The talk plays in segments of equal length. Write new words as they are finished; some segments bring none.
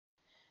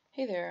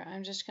Hey there,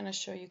 I'm just going to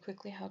show you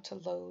quickly how to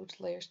load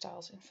layer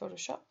styles in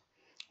Photoshop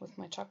with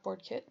my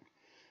Chalkboard kit.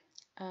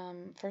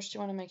 First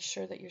you want to make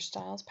sure that your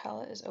styles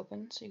palette is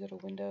open, so you go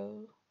to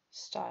Window,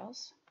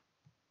 Styles.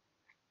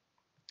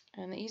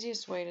 And the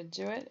easiest way to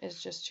do it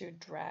is just to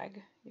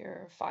drag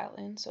your file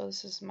in. So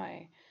this is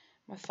my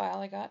file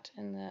I got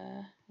in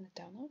the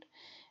download.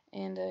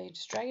 And you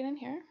just drag it in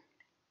here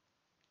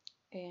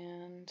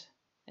and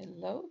it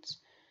loads.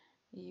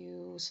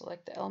 You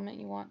select the element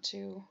you want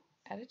to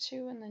add it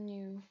to, and then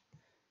you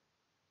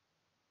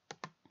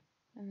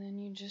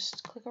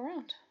just click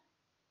around.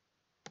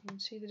 You can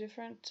see the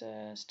different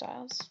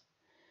styles,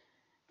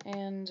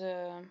 and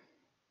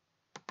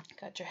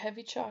got your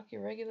heavy chalk,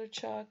 your regular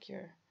chalk,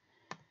 your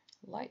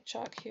light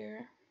chalk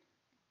here,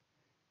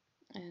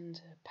 and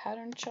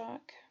pattern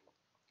chalk.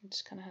 It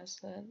just kind of has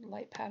the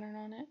light pattern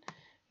on it.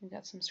 You've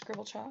got some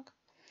scribble chalk,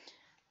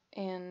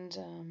 and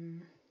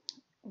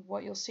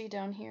what you'll see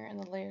down here in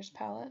the layers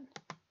palette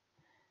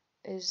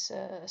is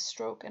a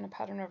stroke and a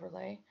pattern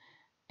overlay.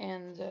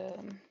 And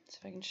so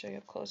if I can show you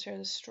up close here,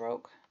 the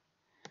stroke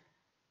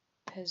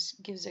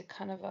gives it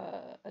kind of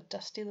a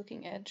dusty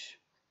looking edge,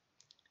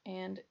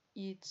 and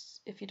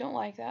if you don't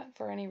like that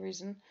for any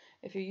reason,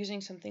 if you're using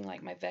something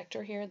like my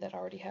vector here that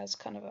already has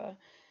kind of a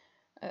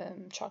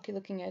chalky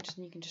looking edge,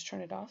 then you can just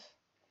turn it off,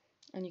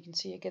 and you can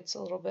see it gets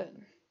a little bit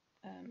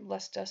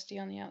less dusty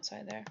on the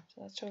outside there,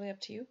 so that's totally up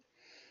to you.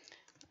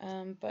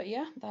 But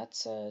yeah,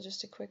 that's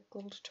just a quick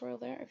little tutorial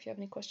there. If you have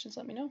any questions,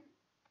 let me know.